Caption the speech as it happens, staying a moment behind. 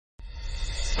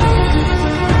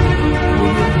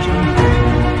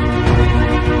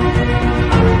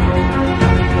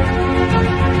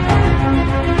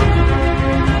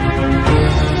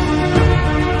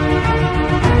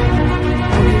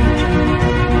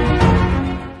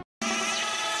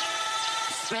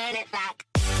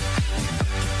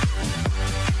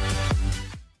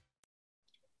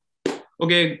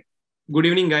Okay, good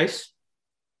evening, guys.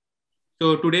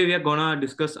 So today we are gonna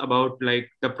discuss about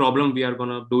like the problem we are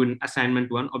gonna do in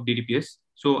assignment one of DTPS.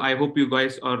 So I hope you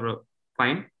guys are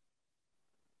fine.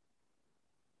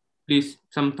 Please,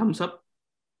 some thumbs up.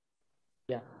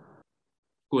 Yeah.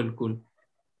 Cool, cool.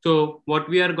 So what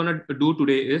we are gonna do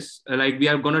today is like we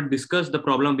are gonna discuss the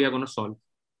problem we are gonna solve.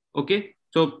 Okay.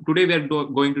 So today we are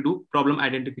going to do problem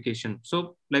identification.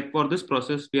 So like for this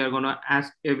process, we are gonna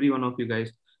ask every one of you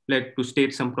guys like to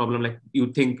state some problem like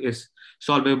you think is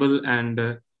solvable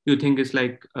and you think is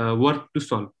like worth to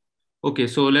solve. Okay.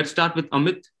 So let's start with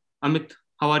Amit. Amit,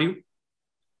 how are you?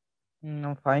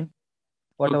 I'm fine.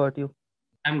 What Okay, about you?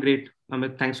 I'm great.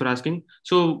 Amit, thanks for asking.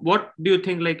 So what do you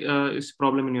think like is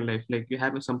problem in your life? Like you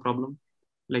have some problem,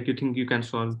 like you think you can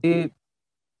solve? See,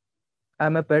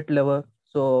 I'm a pet lover,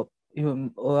 so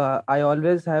I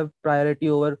always have priority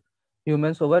over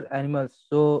humans over animals.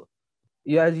 So,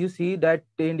 yeah, as you see that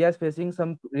India is facing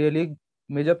some really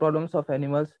major problems of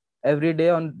animals every day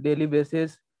on daily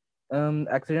basis.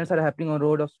 Accidents are happening on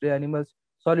road of stray animals.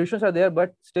 Solutions are there,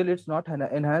 but still it's not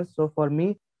enhanced. So for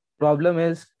me, problem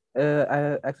is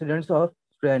accidents of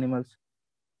stray animals.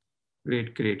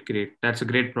 Great, great, great. That's a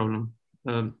great problem.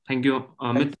 Thank you,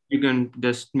 Amit. Thanks. You can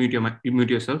just mute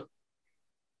yourself.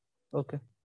 Okay.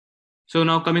 So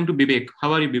now coming to Bibek.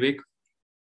 How are you, Bibek?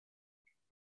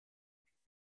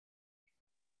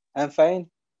 I'm fine.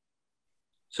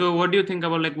 So what do you think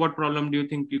about like what problem do you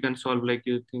think you can solve? Like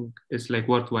you think is like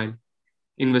worthwhile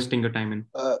investing your time in?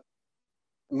 Uh,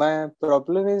 my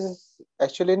problem is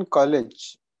actually in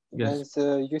college. Yes.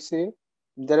 As you see,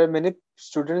 there are many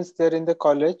students there in the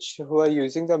college who are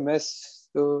using the mess.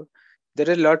 So there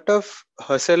is a lot of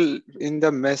hustle in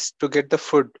the mess to get the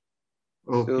food.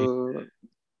 Okay. So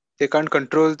they can't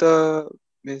control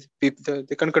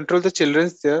they can't control the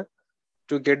children there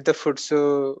to get the food.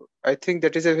 So I think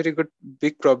that is a very good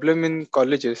big problem in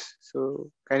colleges.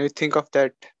 So can you think of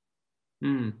that?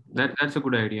 That's a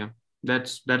good idea.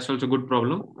 That's also a good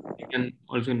problem. You can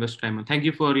also invest time. Thank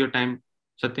you for your time,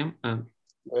 Satyam.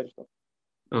 Well,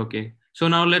 Okay. So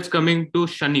now let's coming to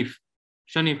Shanif.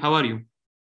 Shanif, how are you?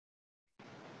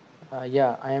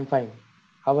 Yeah, I am fine.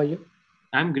 How are you?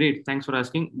 I'm great. Thanks for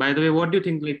asking. By the way, what do you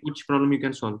think? Like, which problem you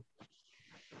can solve?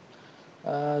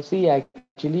 See,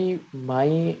 actually,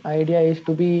 my idea is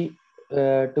to be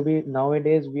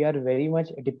nowadays we are very much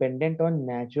dependent on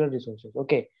natural resources.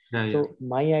 Okay, Yeah, yeah. so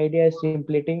my idea is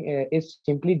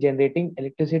simply generating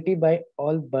electricity by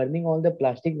all burning all the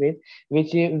plastic waste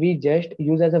which we just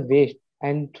use as a waste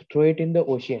and throw it in the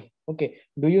ocean. Okay,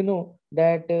 do you know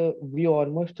that we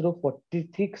almost throw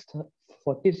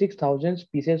 46,000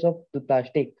 pieces of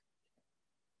plastic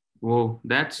Whoa,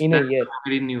 that's in a that's year?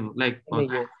 very new. Like, In a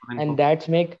thanks year, for and info.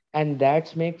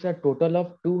 that makes a total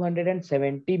of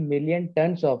 270 million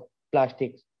tons of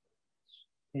plastics.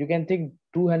 You can think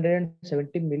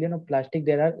 270 million of plastic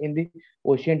there are in the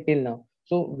ocean till now.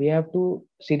 So we have to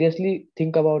seriously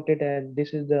think about it, and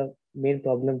this is the main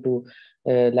problem to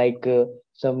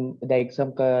some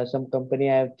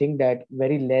company I think that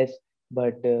very less,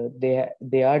 but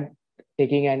they are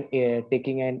taking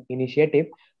an initiative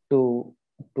to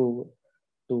to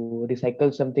to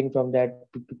recycle something from that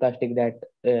plastic. That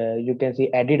you can see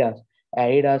Adidas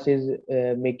is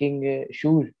making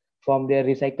shoes from their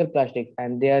recycled plastic,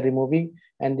 and they are removing,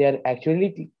 and they are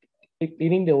actually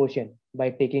cleaning the ocean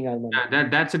by taking our money. Yeah,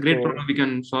 that's a great So problem we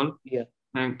can solve. yeah,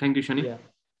 Thank you, Shanif.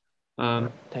 yeah,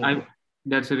 thank I you.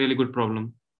 That's a really good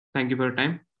problem. Thank you for your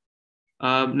time.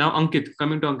 Now Ankit,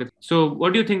 coming to Ankit. So,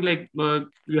 what do you think? Like,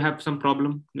 you have some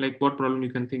problem? Like, what problem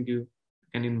you can think you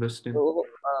can invest in? So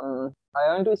I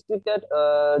want to speak that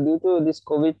due to this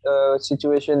COVID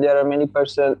situation, there are many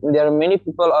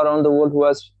people around the world who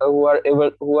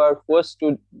are forced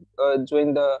to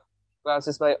join the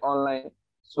classes by online. Oh,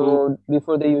 So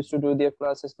before they used to do their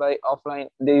classes by offline,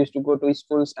 they used to go to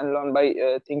schools and learn by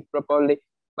think properly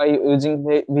by using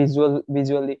the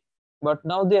visually. But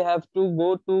now they have to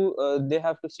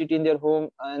sit in their home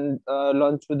and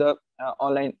learn through the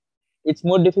online. It's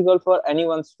more difficult for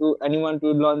anyone to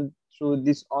learn through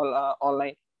this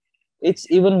online. It's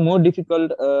even more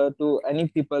difficult to any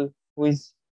people who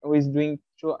is doing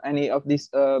through any of these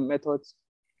methods.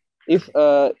 If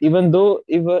even though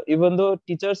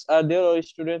teachers are there or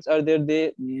students are there,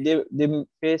 they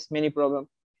face many problems.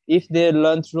 If they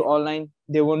learn through online,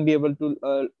 they won't be able to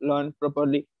learn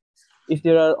properly. If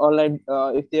there are online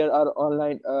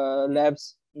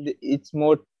labs, it's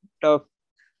more tough.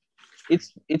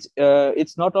 It's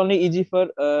not only easy for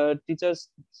teachers.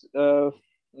 uh,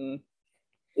 mm,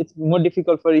 it's more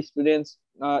difficult for students.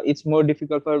 It's more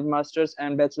difficult for masters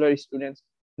and bachelor students,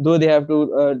 though they have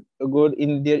to go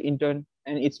in their intern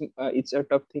and it's a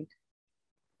tough thing.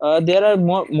 There are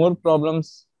more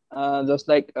problems, just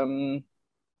like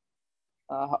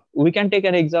we can take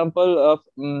an example of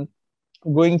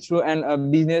going through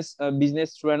an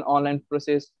business through an online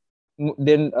process,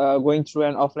 then going through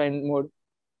an offline mode.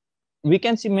 We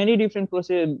can see many different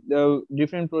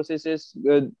processes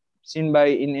seen by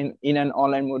in an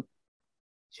online mode.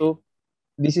 So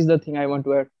this is the thing I want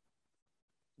to add.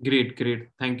 Great.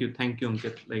 Thank you,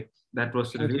 Ankit. Like that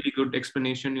was a really good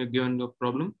explanation you given the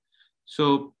problem.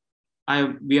 So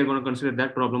we are going to consider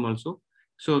that problem also.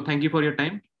 So thank you for your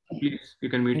time. Please, you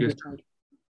can mute Thank you. yourself.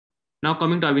 Now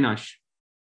coming to Avinash.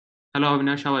 Hello,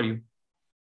 Avinash. How are you?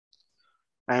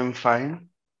 I am fine.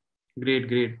 Great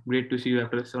to see you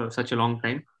after such a long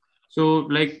time. So,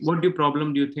 like, what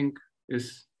problem do you think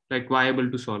is like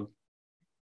viable to solve?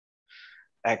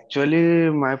 Actually,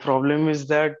 my problem is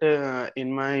that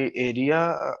in my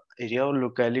area or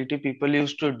locality, people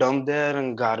used to dump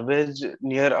their garbage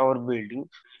near our building.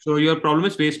 So your problem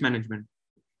is waste management.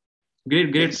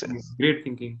 Great Yes,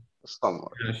 thinking.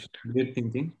 somewhat. Yes, great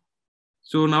thinking.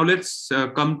 So now let's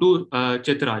come to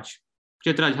Chetraj.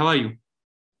 Chetraj, how are you?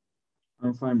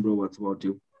 I'm fine, bro. What's about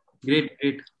you? Great.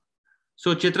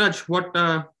 So Chetraj, what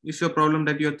is your problem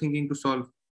that you're thinking to solve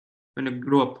when you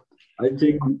grow up? I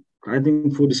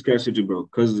think food scarcity, bro.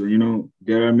 Because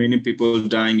there are many people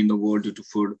dying in the world due to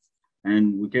food,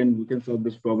 and we can solve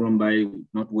this problem by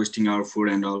not wasting our food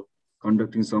and all,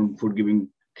 conducting some food giving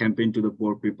campaign to the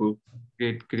poor people.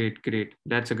 Great.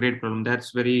 That's a great problem.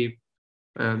 That's very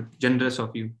generous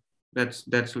of you. That's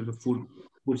the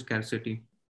food scarcity.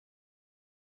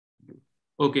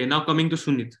 Okay, now coming to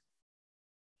Sunit.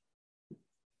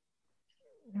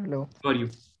 Hello. How are you?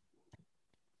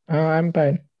 I'm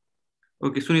fine.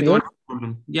 Okay, Sunit, You? what's the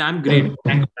problem? Yeah, I'm great.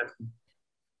 Thanks for asking.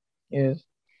 Yes.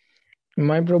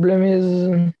 My problem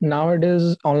is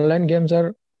nowadays online games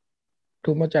are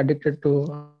too much addicted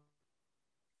to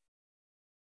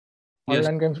Yes.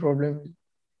 online games problem.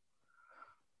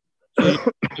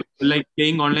 So, like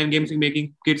playing online games is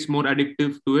making kids more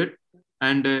addictive to it,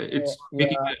 and it's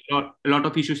making a lot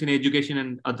of issues in education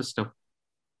and other stuff.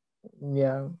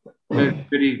 Yeah.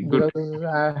 Very good.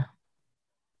 Because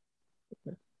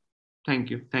Thank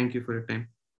you for your time.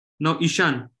 Now,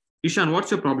 Ishan,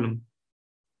 what's your problem?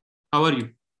 How are you?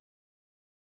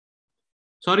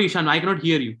 Sorry, Ishan, I cannot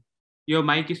hear you. Your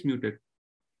mic is muted.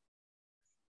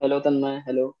 Hello, Tanmay.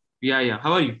 Hello. Yeah.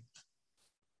 How are you?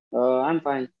 I'm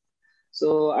fine.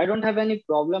 So I don't have any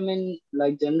problem in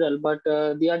like general, but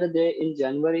the other day in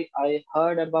January, I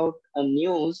heard about a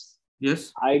news.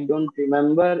 Yes. I don't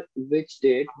remember which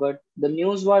date, but the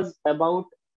news was about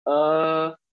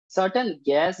a certain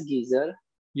gas geyser.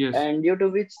 Yes. And due to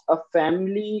which a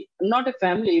family, not a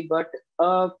family, but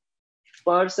a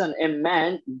person, a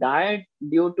man died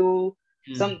due to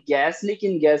some gas leak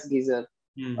in gas geyser.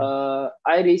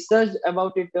 I researched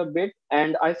about it a bit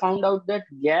and I found out that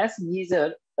gas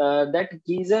geyser, that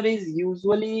geyser is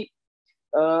usually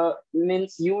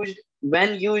means used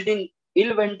when used in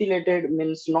ill ventilated,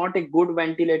 means not a good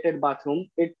ventilated bathroom.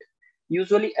 It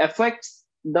usually affects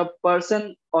the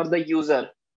person or the user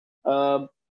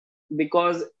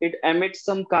because it emits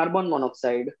some carbon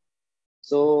monoxide.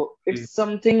 So it's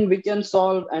something we can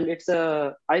solve, and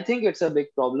I think it's a big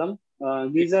problem.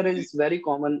 Geyser is very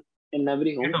common in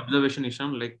every home. Great observation,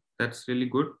 Isham. Like that's really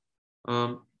good.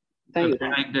 Thank you. I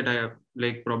like that. I have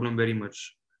like problem very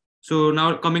much. So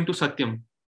now coming to Satyam.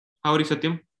 How are you,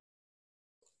 Satyam?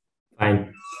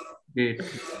 Fine. Great.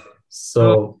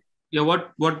 So yeah,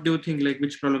 what do you think? Like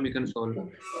which problem you can solve?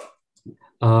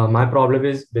 My problem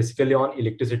is basically on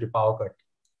electricity power cut.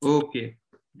 Okay,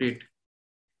 great.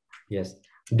 Yes,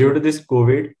 due to this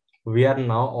COVID, we are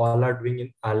now all are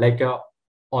doing like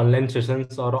online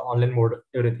sessions or online mode,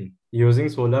 everything. Using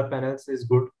solar panels is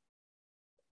good.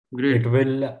 Great.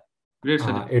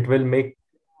 It will make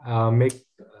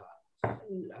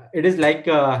it is like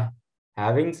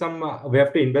having some we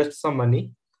have to invest some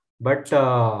money, but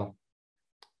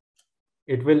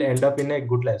it will end up in a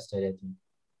good lifestyle, I think.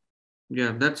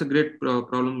 Yeah, that's a great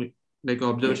problem, like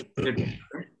observation.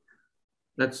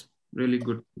 That's really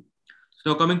good.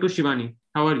 So coming to Shivani,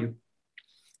 how are you?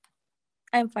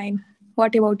 I'm fine.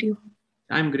 What about you?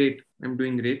 I'm great. I'm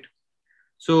doing great.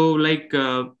 So like,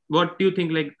 what do you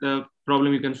think like the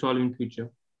problem you can solve in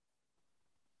future?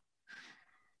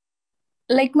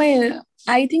 Like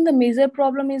I think the major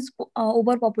problem is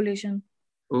overpopulation.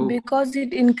 Because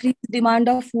it increased demand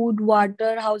of food,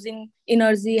 water, housing,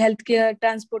 energy, healthcare,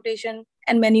 transportation,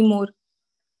 and many more.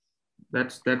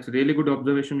 That's really good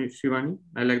observation, Shivani.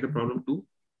 I like the problem too.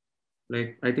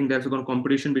 Like I think there's a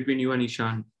competition between you and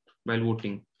Ishan while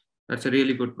voting. That's a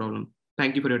really good problem.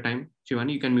 Thank you for your time,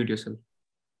 Shivani. You can mute yourself.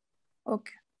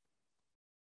 Okay.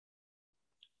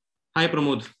 Hi,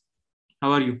 Pramod.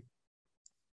 How are you?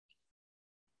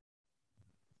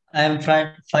 I am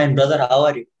fine, brother. How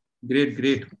are you? Great,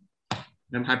 great.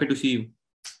 I'm happy to see you.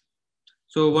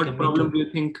 So, what Okay, me problem too. do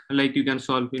you think like you can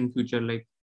solve in future? Like,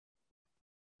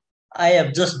 I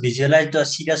have just visualized a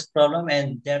serious problem,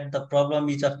 and that the problem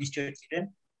is of street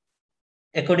children.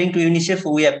 According to UNICEF,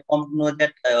 we have come to know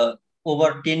that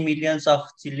over 10 millions of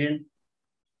children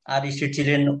are street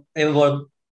children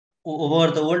over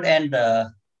the world, and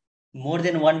more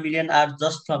than 1 million are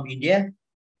just from India.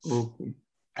 okay,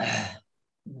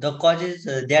 The causes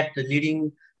that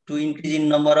leading to increase in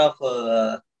number of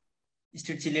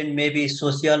street children may be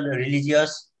social,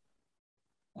 religious,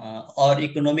 or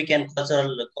economic and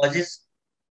cultural causes,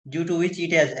 due to which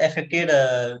it has affected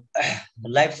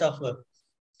lives of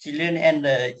children, and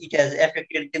it has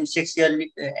affected them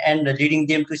sexually and leading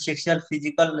them to sexual,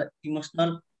 physical,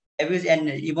 emotional abuse, and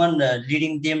even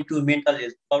leading them to mental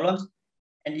health problems.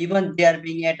 And even they are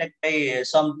being attacked by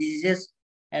some diseases,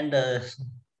 and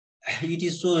it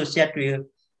is so sad to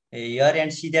hear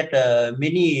and see that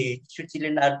many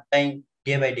children are dying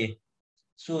day by day.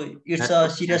 So it's that's a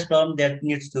so serious sad. problem that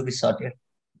needs to be sorted.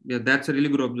 Yeah, that's a really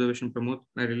good observation, Pramod.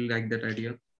 I really like that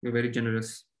idea. You're very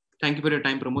generous. Thank you for your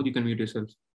time, Pramod. You can mute yourself.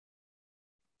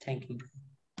 Thank you.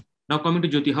 Now coming to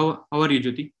Jyoti. How are you,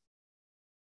 Jyoti?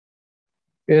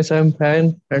 Yes, I'm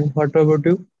fine. And what about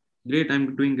you? Great,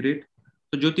 I'm doing great.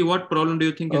 So, Jyoti, what problem do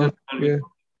you think you can solve? Okay.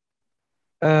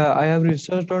 I have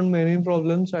researched on many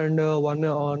problems, and one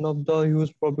of the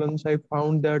huge problems I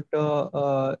found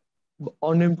that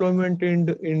unemployment in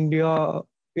India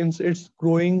it's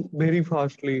growing very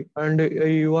fastly, and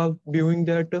you are viewing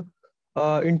that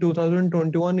in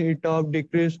 2021 it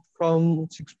decreased from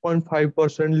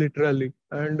 6.5% literally,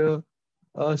 and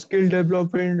skill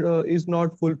development is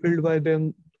not fulfilled by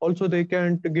them. Also, they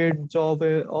can't get job,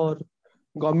 or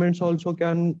governments also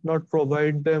can not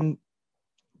provide them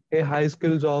a high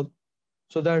skill job.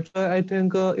 So that's why I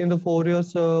think in the 4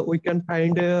 years we can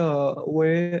find a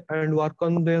way and work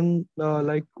on them.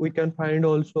 Like we can find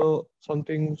also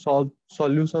something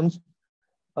solutions.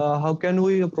 How can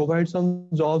we provide some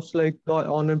jobs like the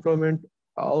unemployment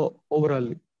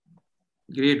overall?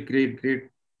 Great, great, great,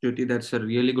 Jyoti. That's a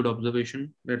really good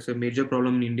observation. That's a major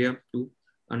problem in India too,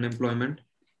 unemployment.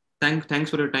 Thanks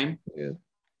for your time. Yeah.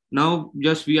 Now,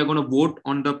 just we are going to vote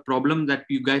on the problem that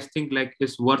you guys think like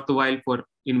is worthwhile for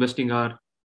investing our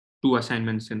 2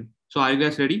 assignments in. So, are you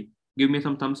guys ready? Give me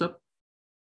some thumbs up.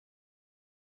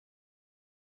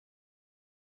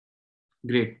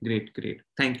 Great, great, great.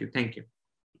 Thank you, thank you.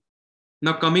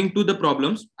 Now, coming to the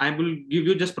problems, I will give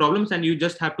you just problems, and you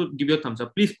just have to give your thumbs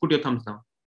up. Please put your thumbs down.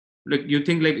 Like you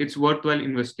think like it's worthwhile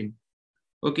investing.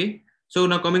 Okay. So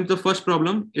now coming to the first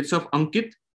problem, it's of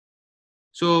Ankit.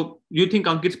 So you think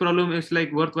Ankit's problem is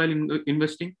like worthwhile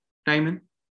investing time in?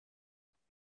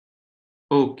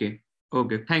 Okay.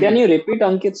 Okay. Thank Can you. you repeat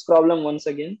Ankit's problem once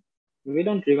again? We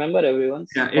don't remember everyone's.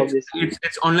 Yeah, Obviously.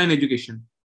 it's online education.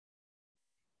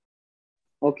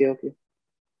 Okay.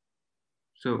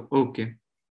 So okay.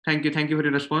 Thank you. Thank you for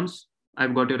your response.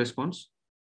 I've got your response.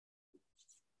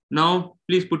 Now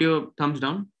please put your thumbs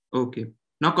down. Okay.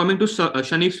 Now coming to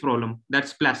Shanif's problem,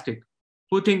 that's plastic.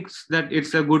 Who thinks that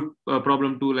it's a good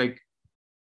problem to like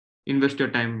invest your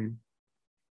time in?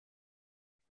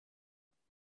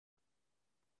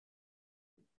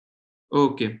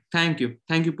 Okay, thank you.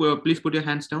 Thank you. Please put your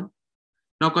hands down.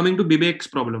 Now coming to Bibek's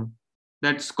problem,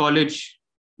 that's college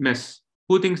mess.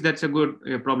 Who thinks that's a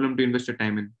good problem to invest your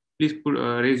time in? Please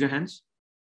raise your hands.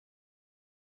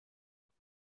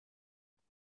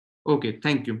 Okay,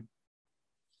 thank you.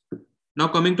 Now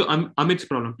coming to Amit's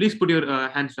problem. Please put your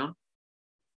hands down.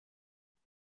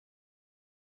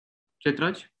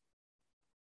 Chetraj.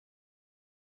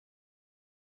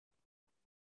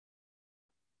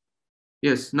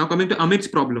 Yes, now coming to Amit's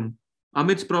problem.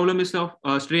 Amit's problem is of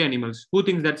stray animals. Who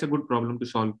thinks that's a good problem to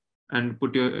solve and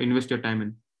invest your time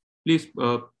in? Please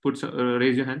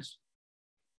raise your hands.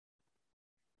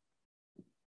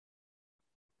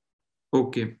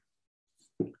 Okay.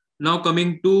 Now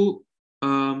coming to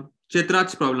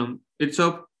Chetraj's problem. It's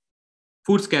of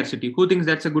food scarcity. Who thinks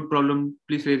that's a good problem?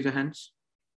 Please raise your hands.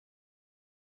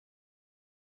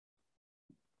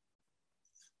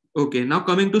 Okay, now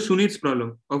coming to Sunit's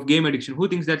problem of game addiction. Who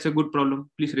thinks that's a good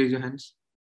problem? Please raise your hands.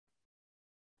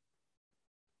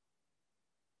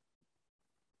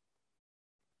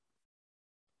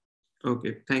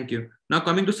 Okay, thank you. Now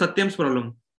coming to Satyam's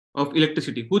problem of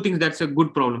electricity. Who thinks that's a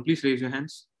good problem? Please raise your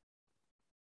hands.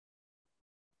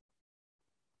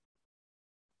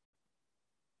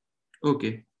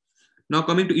 Okay. Now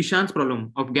coming to Ishan's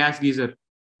problem of gas geyser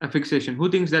fixation.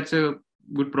 Who thinks that's a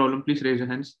good problem? Please raise your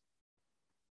hands.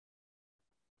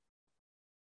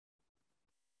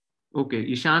 Okay,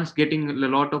 Ishan's getting a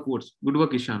lot of votes. Good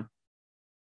work, Ishan.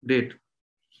 Great.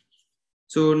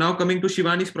 So now coming to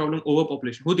Shivani's problem,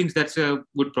 overpopulation. Who thinks that's a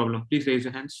good problem? Please raise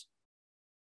your hands.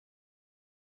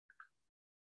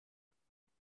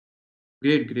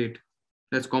 Great, great.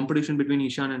 That's competition between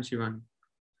Ishan and Shivani.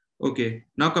 Okay,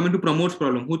 now coming to Pramod's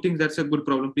problem. Who thinks that's a good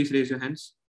problem? Please raise your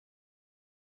hands.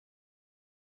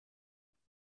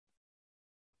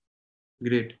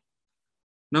 Great.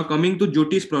 Now coming to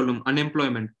Jyoti's problem,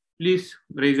 unemployment. Please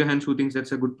raise your hands who thinks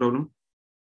that's a good problem.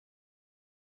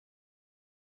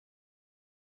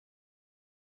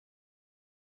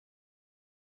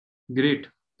 Great.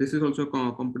 This is also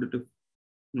a competitive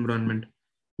environment.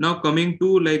 Now coming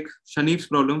to like Shanif's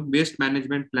problem, waste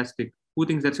management, plastic. Who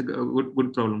thinks that's a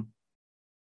good problem?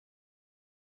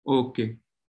 Okay.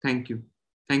 Thank you.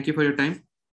 Thank you for your time.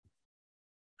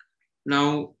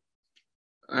 Now,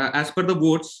 as per the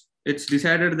votes, it's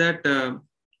decided that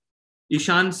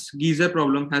Ishan's geyser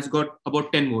problem has got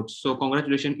about 10 votes. So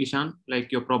congratulations, Ishan.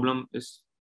 Like your problem is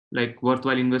like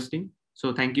worthwhile investing.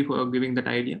 So thank you for giving that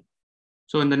idea.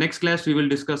 So in the next class, we will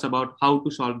discuss about how to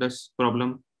solve this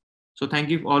problem. So thank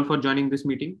you all for joining this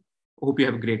meeting. Hope you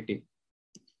have a great day.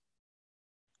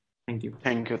 Thank you.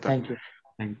 Thank you. Thank you.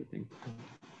 Thank you. Thank you.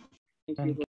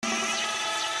 Thank you.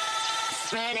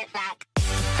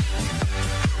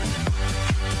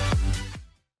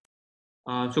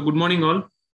 So good morning all.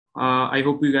 I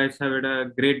hope you guys have had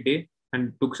a great day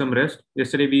and took some rest.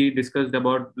 Yesterday we discussed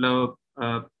about the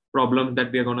problems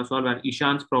that we are going to solve, and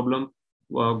Ishan's problem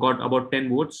got about 10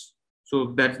 votes.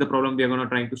 So that's the problem we are going to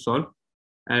try to solve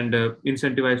and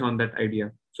incentivize on that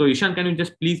idea. So Ishan, can you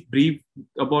just please brief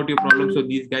about your problem so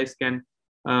these guys can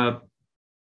tell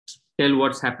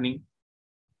what's happening?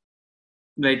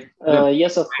 Like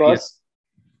yes, of course.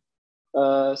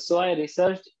 So I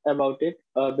researched about it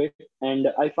a bit, and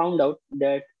I found out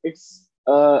that it's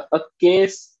a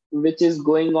case which is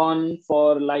going on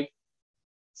for like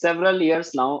several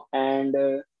years now,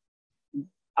 and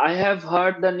I have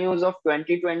heard the news of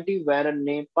 2020 where in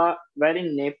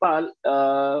Nepal,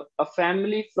 a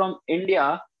family from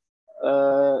India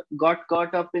got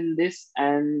caught up in this,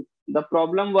 and the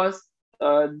problem was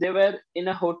they were in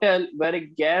a hotel where a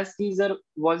gas geyser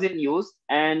was in use,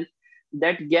 and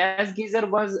that gas geyser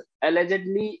was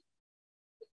allegedly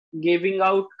giving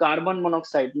out carbon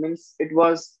monoxide, means it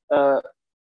was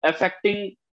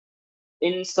affecting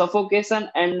in suffocation,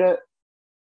 and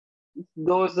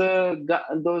those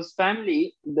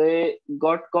family, they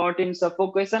got caught in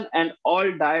suffocation and all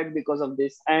died because of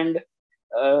this. And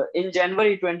in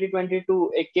January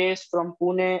 2022, a case from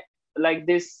Pune like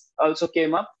this also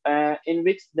came up, in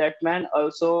which that man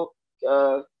also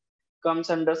comes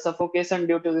under suffocation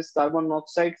due to this carbon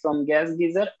monoxide from gas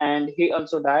geyser, and he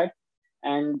also died.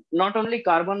 And not only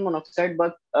carbon monoxide,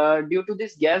 but due to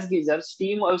this gas geyser,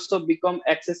 steam also become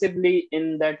accessibly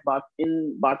in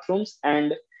bathrooms,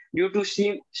 and due to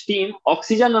steam,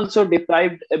 oxygen also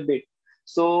deprived a bit.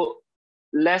 So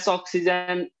less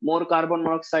oxygen, more carbon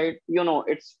monoxide,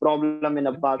 it's problem in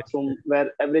a bathroom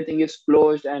where everything is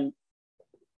closed. And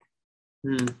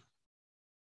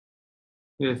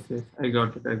Yes, I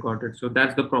got it. So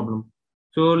that's the problem.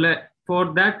 So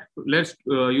for that, let's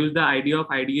use the idea of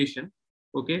ideation.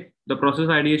 Okay, the process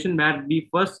of ideation, where we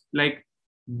first like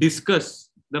discuss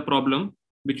the problem,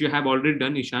 which you have already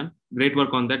done, Ishan. Great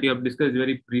work on that. You have discussed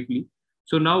very briefly.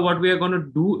 So now what we are going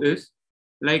to do is,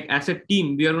 like as a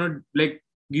team, we are going to like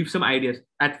give some ideas.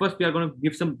 At first, we are going to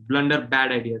give some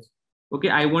bad ideas. Okay,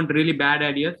 I want really bad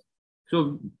ideas.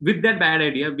 So with that bad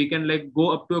idea, we can like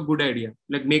go up to a good idea,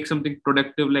 like make something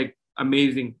productive, like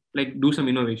amazing, like do some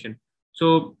innovation.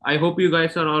 So I hope you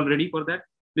guys are all ready for that.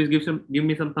 Please give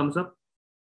me some thumbs up.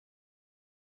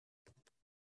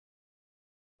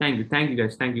 Thank you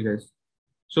guys.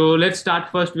 So let's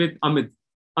start first with Amit.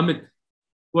 Amit,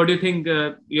 what do you think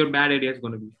your bad idea is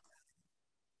going to be?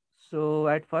 So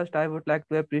at first, I would like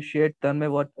to appreciate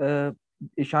Tanmay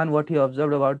Ishan, what he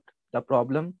observed about the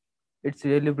problem. It's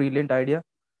really brilliant idea.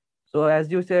 So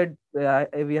as you said,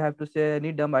 we have to say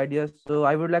any dumb ideas. So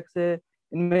I would like to say,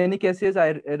 in many cases,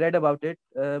 I read about it.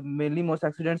 Mainly, most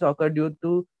accidents occur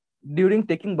during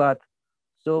taking bath.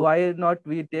 So why not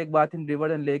we take bath in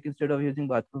river and lake instead of using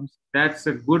bathrooms? That's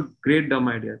a great dumb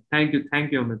idea. Thank you,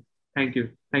 Amit. Thank you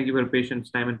for your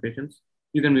patience, time and patience.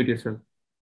 You can mute yourself.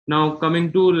 Now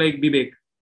coming to like Vivek.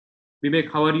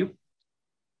 Vivek, how are you?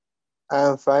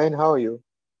 I'm fine. How are you?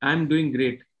 I'm doing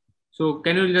great. So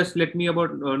can you just let me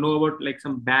know about like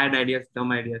some bad ideas,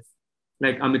 dumb ideas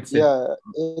like Amit said. Yeah,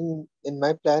 in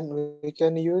my plan, we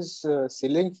can use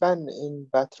ceiling fan in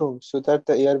bathroom so that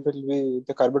the air will be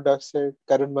the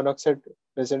carbon monoxide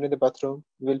present in the bathroom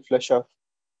will flush off.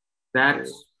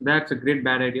 That's a great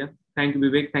bad idea. Thank you,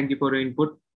 Vivek. Thank you for your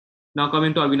input. Now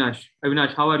coming to Avinash.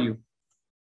 Avinash, how are you?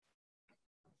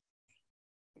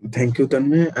 Thank you,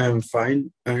 Tanmay. I'm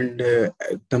fine. And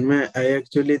Tanmay, I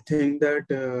actually think that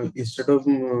instead of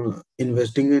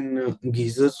investing in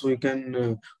geysers, we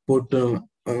can put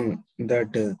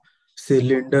that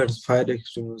cylinders, fire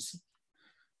extinguishers.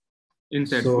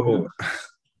 Inside. So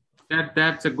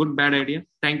That's a good bad idea.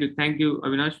 Thank you,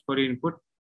 Avinash, for your input.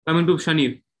 Coming to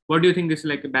Shanif, what do you think is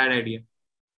like a bad idea?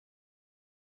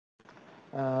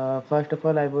 First of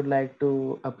all, I would like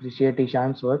to appreciate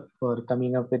Ishan's work for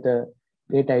coming up with a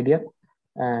great idea.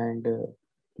 And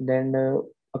then,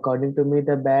 according to me,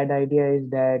 the bad idea is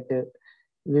that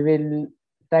we will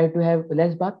try to have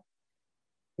less bath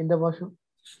in the washroom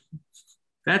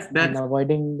That's and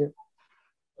avoiding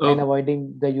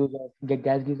the use of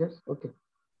gas geysers.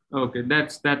 Okay,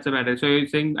 that's a bad idea. So you're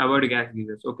saying avoid gas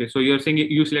geysers. Okay, so you're saying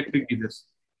use electric geysers.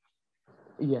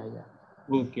 Yeah.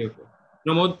 Okay.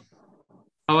 Pramod,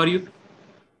 how are you?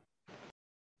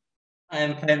 I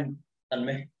am fine,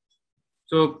 Tanmay.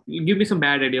 So give me some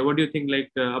bad idea. What do you think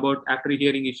like about after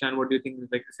hearing Ishan? What do you think is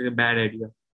like a bad idea?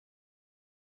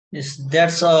 Yes,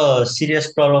 that's a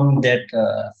serious problem that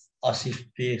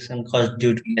acidification caused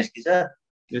due to gas geyser.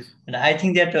 Yes. And I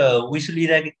think that we should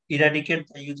eradicate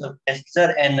the use of gas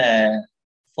geyser, and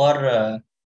for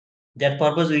that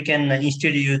purpose, we can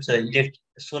instead use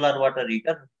solar water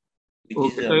heater,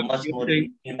 which is much more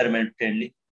environment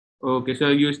friendly. Okay, so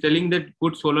you're telling that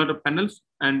put solar panels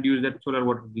and use that solar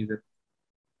water geyser.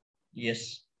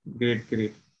 Yes. Great.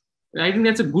 I think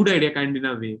that's a good idea, kind in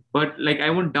a way. But like, I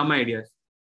want dumb ideas.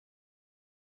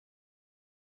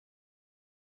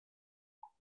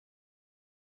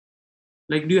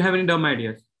 Like, do you have any dumb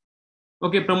ideas?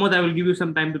 Okay, Pramod, I will give you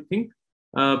some time to think.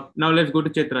 Now let's go to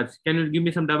Chetraj. Can you give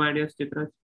me some dumb ideas, Chetraj?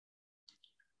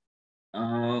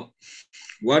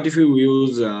 What if you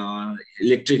use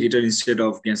electric heater instead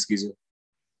of gas geyser?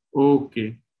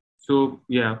 Okay. So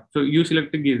use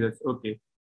electric geysers. Okay.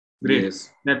 Great. Yes.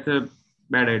 That's a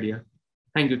bad idea.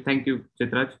 Thank you,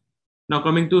 Chetraj. Now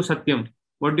coming to Satyam.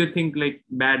 What do you think like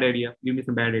bad idea? Give me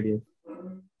some bad ideas.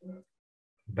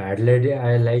 Bad idea,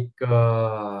 I like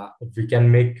we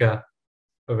can make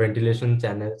ventilation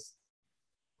channels.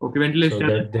 Okay, ventilation so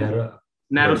that there are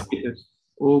narrow spaces.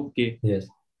 Okay. Yes.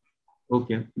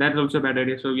 Okay, that's also a bad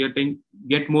idea. So you're saying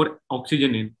get more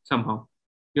oxygen in somehow.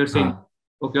 You're saying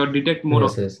okay, or detect more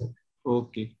oxygen. Yes.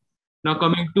 Okay. Now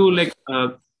coming to like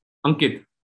Ankit,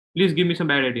 please give me some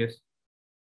bad ideas.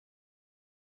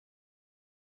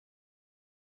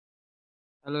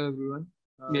 Hello everyone.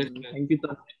 Yes. Thank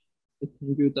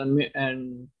you, Tanmay,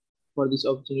 and for this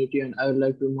opportunity. And I would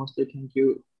like to mostly thank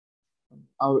you,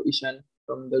 our Ishan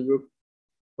from the group,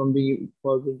 for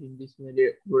bringing this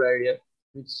very good idea,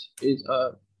 which is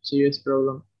a serious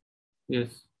problem.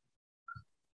 Yes.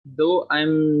 Though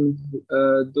I'm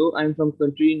from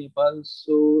country Nepal,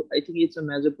 so I think it's a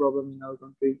major problem in our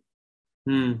country.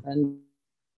 And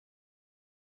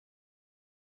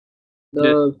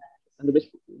the best,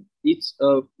 it's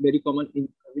very common in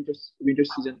winter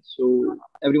season. So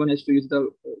everyone has to use the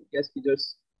gas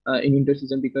heaters in winter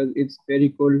season because it's very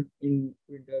cold in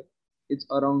winter. It's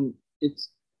around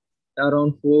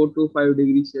 4 to 5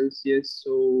 degrees Celsius.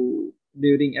 So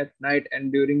during at night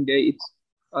and during day, it's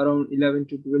around 11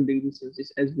 to 12 degrees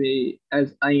Celsius,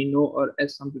 as I know, or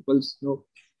as some people know.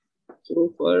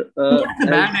 So for that's a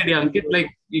bad idea, Ankit. Like,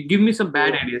 you give me some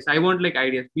bad ideas. I want like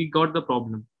ideas. We got the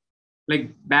problem.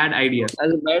 Like bad ideas.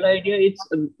 As a bad idea,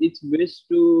 it's best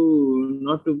to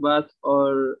not to bath,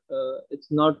 or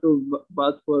it's not to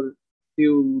bath for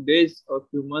few days or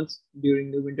few months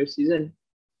during the winter season.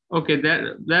 Okay,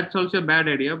 that's also a bad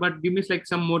idea. But give me like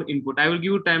some more input. I will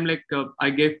give you time. Like I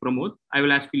gave Pramod. I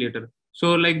will ask you later.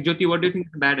 So like Jyoti, what do you think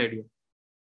is a bad idea?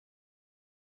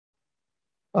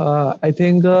 I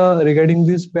think regarding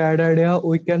this bad idea,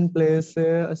 we can place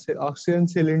a oxygen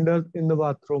cylinder in the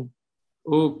bathroom.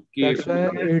 Okay. That's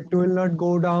why it will not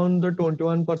go down the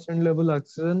 21% level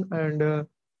oxygen, and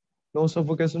no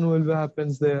suffocation will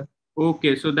happens there.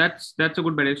 Okay, so that's a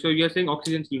good idea. So you're saying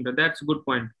oxygen cylinder. That's a good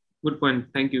point. Good point.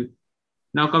 Thank you.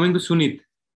 Now coming to Sunit.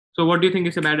 So what do you think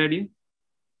is a bad idea?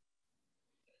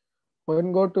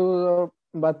 When go to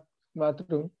the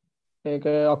bathroom, take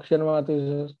a oxygen mask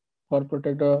for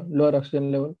protect a lower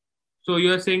oxygen level. So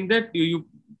you are saying that you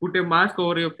put a mask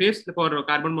over your face for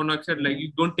carbon monoxide, like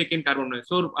you don't take in carbon monoxide.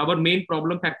 So our main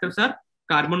problem factors are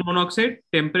carbon monoxide,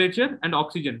 temperature, and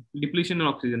oxygen, depletion in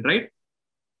oxygen, right?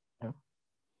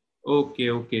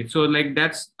 Okay. So like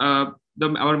that's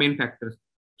our main factors.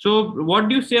 So what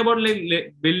do you say about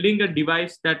building a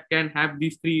device that can have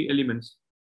these three elements?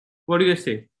 What do you guys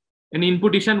say? Any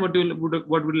input, Ishan? What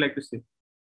would you like to say?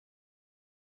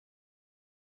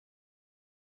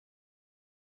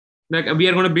 Like we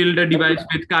are going to build a device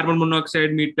with carbon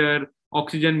monoxide meter,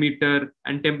 oxygen meter,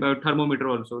 and thermometer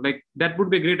also. Like that would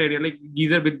be a great idea. Like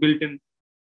geyser with built-in.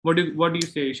 What do you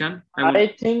say, Ishan? I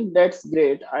think that's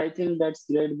great. I think that's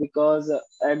great because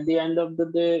at the end of the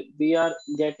day, we are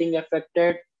getting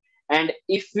affected. And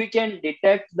if we can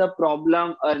detect the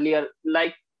problem earlier,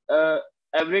 like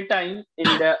every time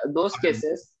in those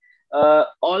cases,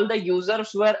 all the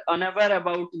users were unaware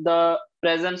about the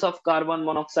presence of carbon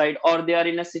monoxide, or they are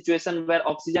in a situation where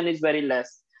oxygen is very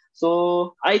less.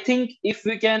 So I think if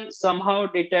we can somehow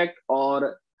detect,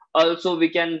 or also we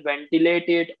can ventilate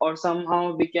it, or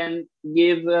somehow we can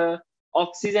give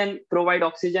provide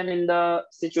oxygen in the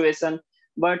situation.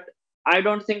 But I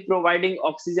don't think providing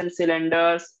oxygen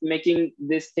cylinders, making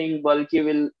this thing bulky,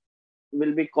 will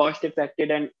be cost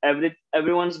effective, and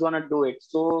everyone's gonna do it.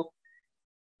 So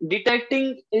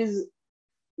detecting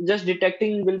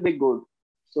will be good.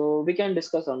 So we can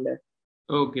discuss on that.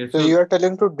 Okay. So you are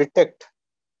telling to detect.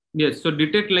 Yes. So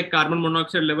detect like carbon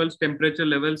monoxide levels, temperature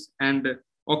levels, and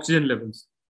oxygen levels.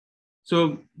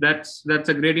 So that's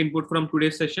a great input from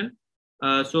today's session.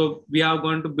 So we are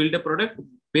going to build a product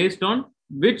based on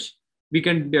which we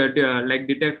can like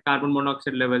detect carbon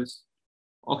monoxide levels,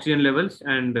 oxygen levels,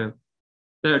 and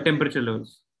the temperature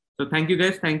levels. So thank you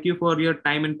guys. Thank you for your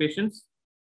time and patience.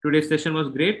 Today's session was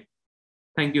great.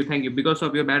 Thank you. Because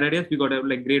of your bad ideas, we got a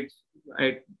like great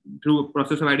through a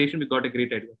process of ideation, we got a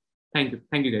great idea. Thank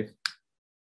you guys.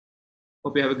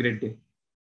 Hope you have a great day.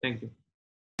 Thank you.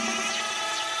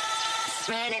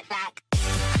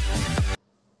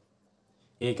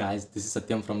 Hey guys, this is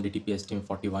Satyam from DT&PS Team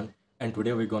 41, and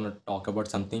today we're gonna talk about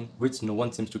something which no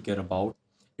one seems to care about.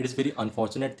 It is very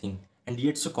unfortunate thing and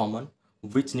yet so common,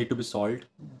 which need to be solved.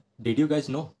 Did you guys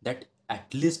know that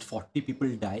at least 40 people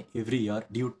die every year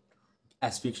due to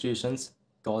asphyxiations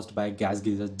caused by gas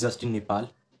geysers just in Nepal?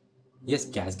 Yes,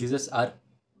 gas geysers are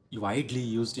widely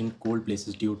used in cold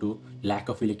places due to lack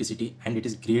of electricity, and it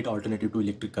is great alternative to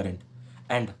electric current,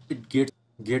 and it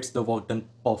gets the work done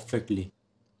perfectly.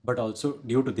 But also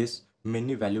due to this,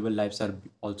 many valuable lives are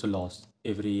also lost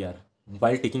every year.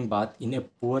 While taking bath in a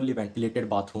poorly ventilated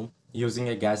bathroom using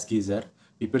a gas geyser,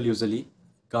 people usually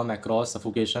come across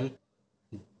suffocation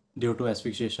due to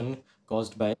asphyxiation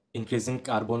caused by increasing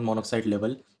carbon monoxide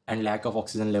level and lack of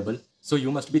oxygen level. So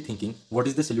you must be thinking, what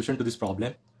is the solution to this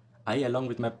problem? I, along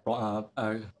with my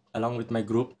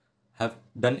group, have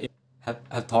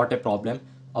thought a problem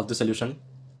of the solution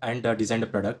and designed a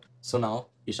product. So now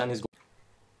Ishan is.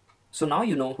 So now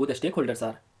you know who the stakeholders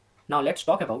are. Now let's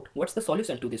talk about what's the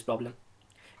solution to this problem.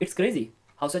 It's crazy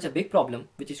how such a big problem,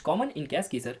 which is common in gas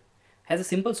geyser, has a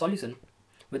simple solution.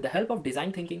 With the help of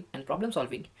design thinking and problem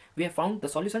solving, we have found the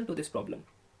solution to this problem.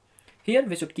 Here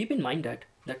we should keep in mind that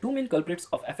the two main culprits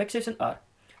of asphyxiation are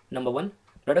number 1,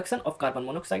 reduction of carbon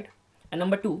monoxide, and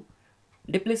number 2,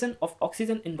 depletion of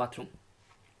oxygen in bathroom.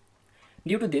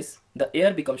 Due to this, the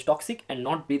air becomes toxic and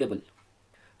not breathable.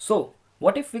 So,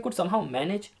 what if we could somehow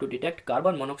manage to detect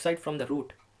carbon monoxide from the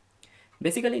root?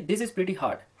 Basically, this is pretty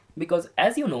hard because,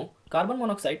 as you know, carbon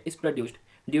monoxide is produced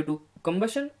due to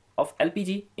combustion of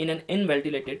LPG in an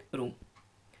unventilated room.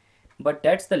 But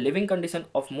that's the living condition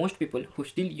of most people who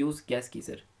still use gas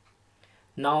geyser.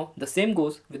 Now, the same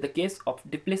goes with the case of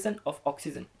depletion of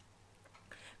oxygen.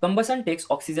 Combustion takes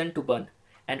oxygen to burn,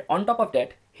 and on top of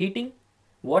that, heating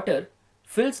water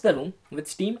fills the room with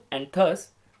steam, and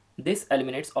thus this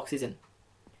eliminates oxygen.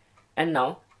 And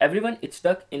now everyone is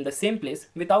stuck in the same place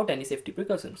without any safety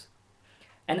precautions.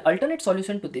 An alternate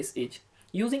solution to this is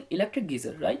using electric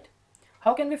geyser, right?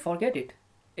 How can we forget it?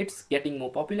 It's getting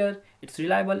more popular, it's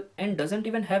reliable, and doesn't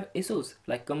even have issues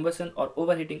like combustion or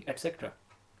overheating, etc.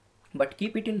 But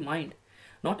keep it in mind,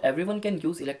 not everyone can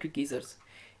use electric geysers.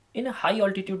 In a high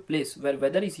altitude place where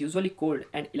weather is usually cold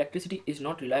and electricity is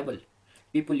not reliable,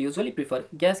 people usually prefer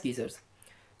gas geysers.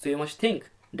 So you must think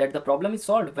that the problem is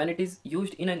solved when it is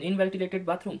used in an unventilated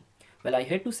bathroom. Well, I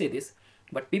hate to say this,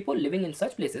 but people living in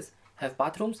such places have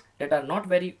bathrooms that are not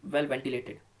very well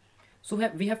ventilated. So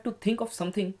we have to think of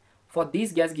something for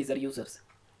these gas geyser users.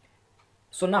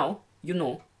 So now you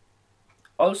know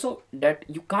also that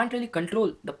you can't really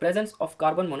control the presence of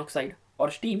carbon monoxide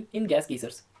or steam in gas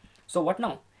geysers. So what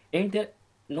now? Ain't there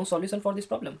no solution for this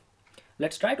problem?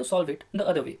 Let's try to solve it the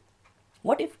other way.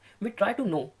 What if we try to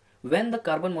know when the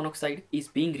carbon monoxide is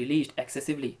being released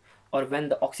excessively or when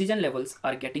the oxygen levels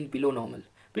are getting below normal?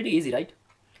 Pretty easy, right?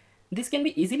 This can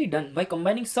be easily done by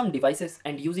combining some devices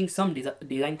and using some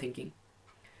design thinking.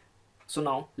 So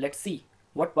now let's see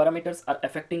what parameters are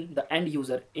affecting the end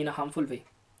user in a harmful way.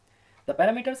 The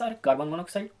parameters are carbon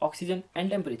monoxide, oxygen and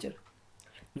temperature.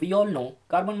 We all know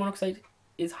carbon monoxide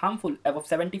is harmful above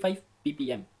 75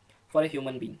 ppm for a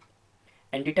human being.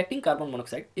 And detecting carbon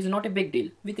monoxide is not a big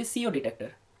deal with a CO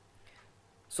detector.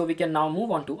 So we can now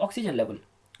move on to oxygen level.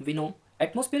 We know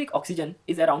atmospheric oxygen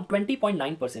is around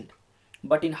 20.9%.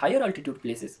 But in higher altitude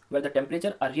places where the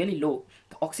temperatures are really low,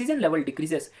 the oxygen level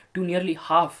decreases to nearly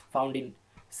half found in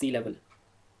sea level.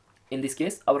 In this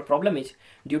case, our problem is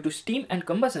due to steam and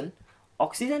combustion,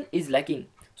 oxygen is lacking,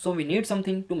 so we need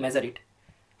something to measure it.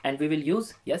 And we will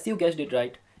use, yes you guessed it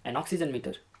right, an oxygen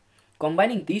meter.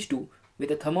 Combining these two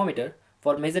with a thermometer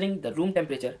for measuring the room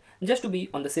temperature just to be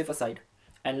on the safer side.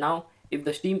 And now, if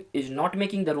the steam is not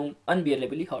making the room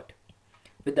unbearably hot,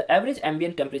 with the average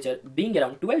ambient temperature being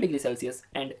around 12 degrees Celsius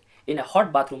and in a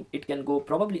hot bathroom it can go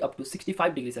probably up to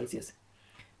 65 degrees Celsius.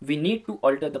 We need to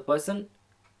alter the person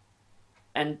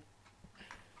and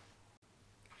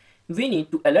we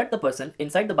need to alert the person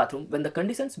inside the bathroom when the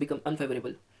conditions become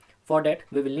unfavorable. For that,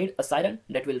 we will need a siren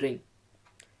that will ring.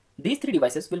 These three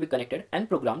devices will be connected and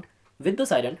programmed with the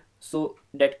siren so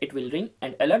that it will ring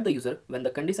and alert the user when the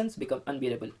conditions become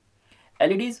unbearable.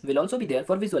 LEDs will also be there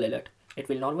for visual alert. It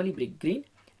will normally blink green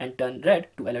and turn red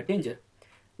to alert danger.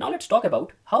 Now let's talk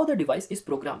about how the device is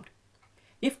programmed.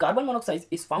 If carbon monoxide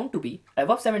is found to be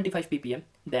above 75 ppm,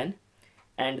 then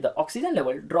and the oxygen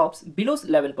level drops below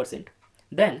 11%,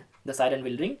 then the siren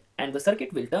will ring and the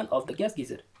circuit will turn off the gas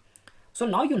geyser. So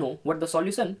now you know what the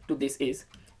solution to this is,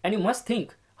 and you must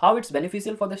think how it's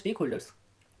beneficial for the stakeholders.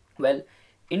 Well,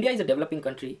 India is a developing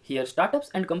country. Here startups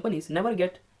and companies never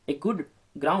get a good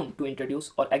ground to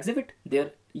introduce or exhibit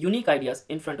their unique ideas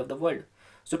in front of the world.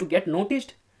 So to get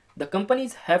noticed, the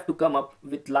companies have to come up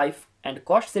with life and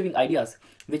cost-saving ideas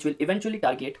which will eventually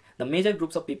target the major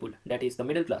groups of people, that is the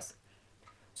middle class.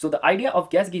 So the idea of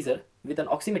gas geyser with an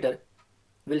oximeter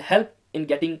will help in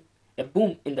getting a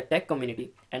boom in the tech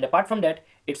community, and apart from that,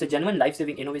 it's a genuine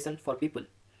life-saving innovation for people.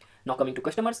 Now coming to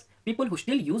customers, people who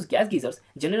still use gas geysers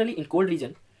generally in cold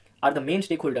region are the main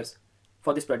stakeholders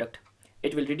for this product.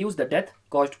 It will reduce the death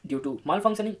caused due to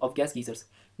malfunctioning of gas geysers.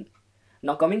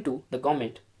 Now coming to the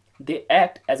government, they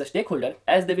act as a stakeholder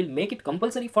as they will make it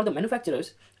compulsory for the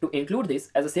manufacturers to include this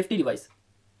as a safety device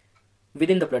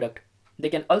within the product. They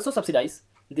can also subsidize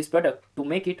this product to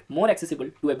make it more accessible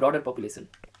to a broader population.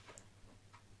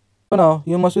 So now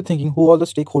you must be thinking who all the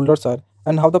stakeholders are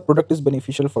and how the product is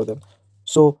beneficial for them.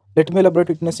 So let me elaborate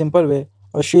it in a simple way.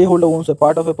 A shareholder owns a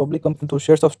part of a public company through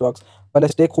shares of stocks, while a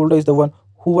stakeholder is the one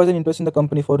who has an interest in the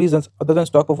company for reasons other than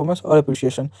stock performance or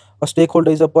appreciation. A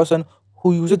stakeholder is a person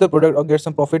who uses the product or gets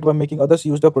some profit by making others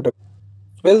use the product.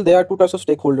 Well, there are two types of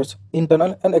stakeholders,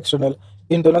 internal and external.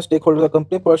 Internal stakeholders are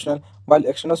company personnel, while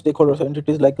external stakeholders are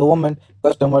entities like government,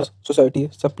 customers, society,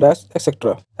 suppliers,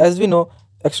 etc. As we know,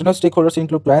 external stakeholders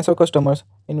include clients or customers,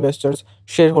 investors,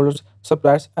 shareholders,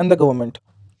 suppliers, and the government.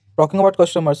 Talking about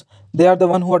customers, they are the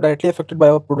one who are directly affected by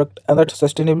our product, and that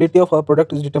sustainability of our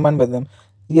product is determined by them.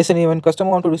 Yes, and even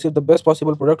customers want to receive the best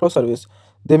possible product or service.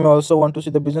 They may also want to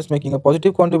see the business making a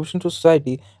positive contribution to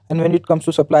society. And when it comes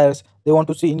to suppliers, they want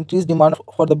to see increased demand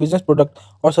for the business product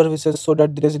or services so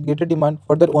that there is a greater demand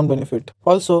for their own benefit.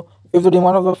 Also, if the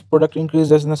demand of the product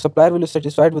increases, then the supplier will be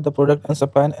satisfied with the product and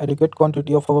supply an adequate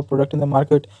quantity of our product in the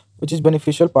market, which is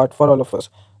beneficial part for all of us.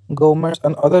 Governments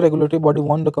and other regulatory body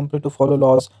want the company to follow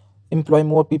laws, employ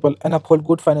more people, and uphold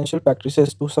good financial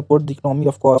practices to support the economy,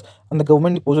 of course. And the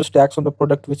government imposes tax on the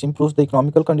product, which improves the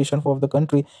economical condition for the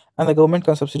country. And the government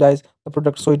can subsidize the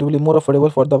product so it will be more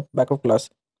affordable for the backup class.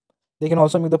 They can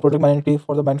also make the product mandatory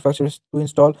for the manufacturers to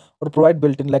install or provide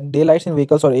built-in like daylights in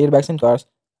vehicles or airbags in cars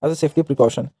as a safety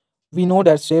precaution. We know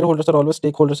that shareholders are always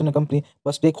stakeholders in a company,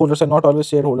 but stakeholders are not always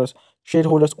shareholders.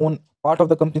 Shareholders own part of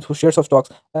the company through shares of stocks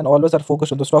and always are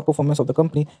focused on the stock performance of the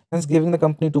company, hence giving the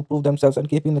company to prove themselves and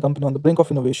keeping the company on the brink of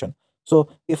innovation. So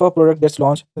if our product gets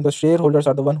launched, then the shareholders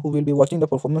are the one who will be watching the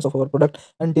performance of our product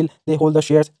until they hold the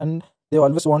shares, and they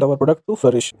always want our product to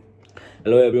flourish.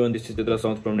 Hello everyone, this is Chitra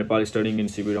Sound from Nepal, studying in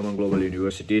CB Raman Global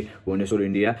University, Bhubaneswar,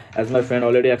 India. As my friend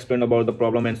already explained about the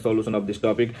problem and solution of this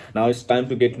topic, now it's time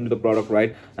to get into the product,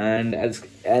 right? And as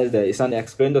Isan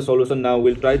explained the solution, now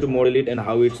we'll try to model it and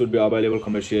how it should be available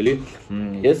commercially.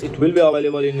 Yes, it will be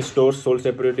available in stores sold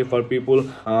separately for people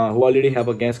who already have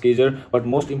a gas geyser, but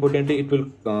most importantly,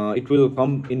 it will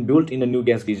come in built in a new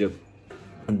gas geyser.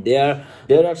 There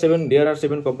are seven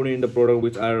components in the product,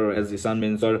 which are, as Isan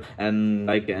mentioned, and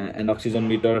like an oxygen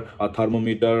meter, a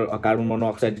thermometer, a carbon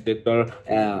monoxide detector,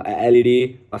 a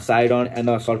LED, a sidon, and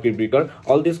a circuit breaker.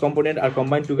 All these components are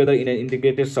combined together in an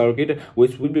integrated circuit,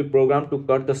 which will be programmed to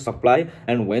cut the supply,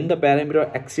 and when the parameter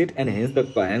exceeds, and hence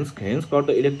cut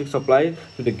the electric supply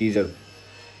to the geyser.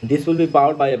 This will be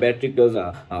powered by a battery, because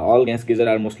all gas geysers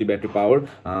are mostly battery powered.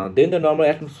 Then the normal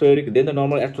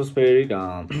atmospheric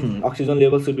oxygen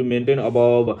level should be maintained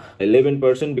above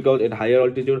 11%, because at higher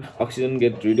altitude oxygen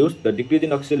gets reduced. The decrease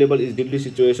in oxygen level is deadly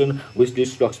situation, which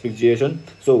leads to asphyxiation.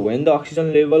 So when the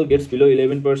oxygen level gets below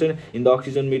 11% in the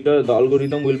oxygen meter, the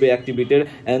algorithm will be activated,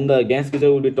 and the gas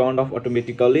geyser will be turned off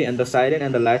automatically, and the siren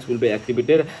and the lights will be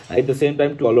activated at the same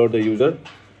time to alert the user.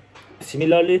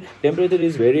 Similarly, temperature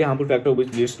is very harmful factor,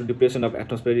 which leads to depression of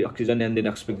atmospheric oxygen and then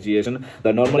asphyxiation.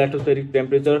 The normal atmospheric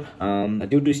temperature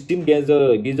due to steam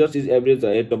geysers is average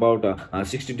at about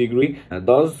 60 degree.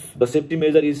 Thus, the safety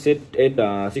measure is set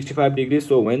at 65 degrees.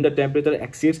 So when the temperature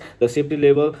exceeds the safety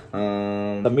level,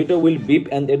 the meter will beep,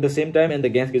 and at the same time, and the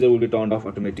gas geyser will be turned off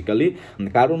automatically.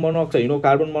 Carbon monoxide,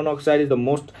 carbon monoxide is the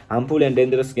most harmful and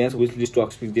dangerous gas, which leads to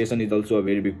asphyxiation. Is also a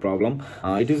very big problem.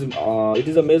 It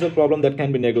is a major problem that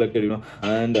can be neglected.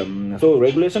 And so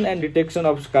regulation and detection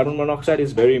of carbon monoxide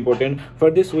is very important.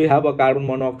 For this, we have a carbon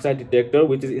monoxide detector,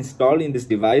 which is installed in this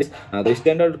device. The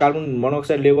standard carbon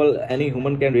monoxide level any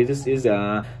human can resist is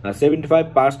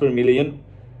 75 parts per million.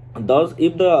 Thus,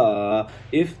 if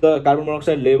the carbon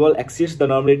monoxide level exceeds the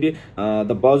normality,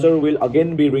 the buzzer will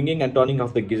again be ringing and turning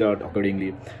off the geyser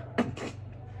accordingly.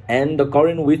 And the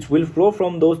current which will flow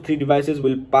from those three devices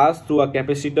will pass through a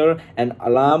capacitor, an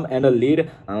alarm, and a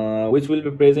lead, which will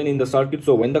be present in the circuit.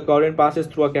 So when the current passes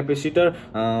through a capacitor,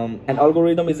 an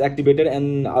algorithm is activated,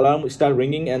 and alarm start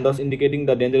ringing, and thus indicating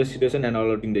the dangerous situation and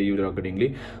alerting the user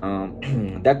accordingly.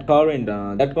 That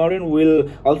current will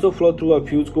also flow through a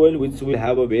fuse coil, which will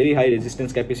have a very high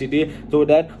resistance capacity, so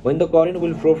that when the current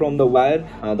will flow from the wire,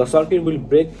 the circuit will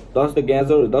break. Thus the gas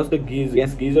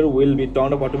geyser will be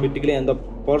turned off automatically, and the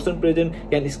person present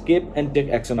can escape and take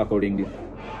action accordingly.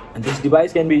 And this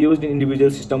device can be used in individual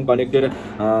system connected.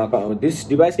 To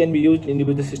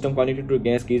a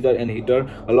gas geyser and heater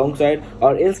alongside,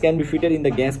 or else can be fitted in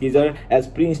the gas geyser as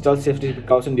pre-installed safety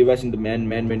precaution device in the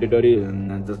mandatory,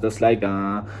 just like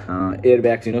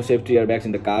airbags, safety airbags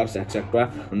in the cars,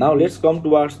 etc. Now let's come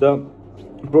towards the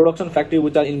production factory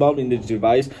which are involved in this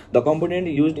device. The components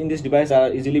used in this device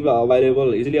are easily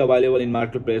available in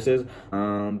marketplaces.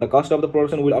 The cost of the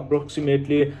production will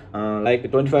approximately like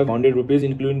 2,500 rupees,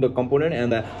 including the component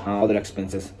and the other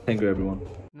expenses. Thank you, everyone.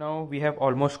 Now we have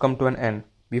almost come to an end.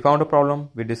 We found a problem,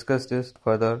 we discussed this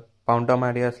further, found some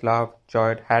ideas, laughed,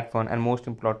 joyed, had fun, and most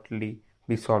importantly,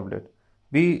 we solved it.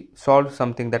 We solved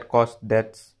something that caused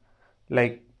deaths.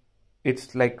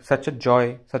 It's like such a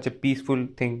joy, such a peaceful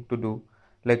thing to do.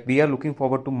 We are looking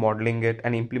forward to modeling it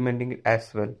and implementing it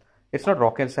as well. It's not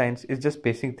rocket science, it's just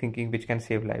basic thinking which can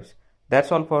save lives.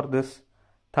 That's all for this.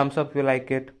 Thumbs up if you like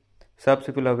it, subs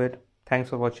if you love it. Thanks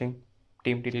for watching.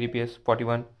 Team DT&PS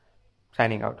 41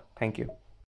 signing out. Thank you.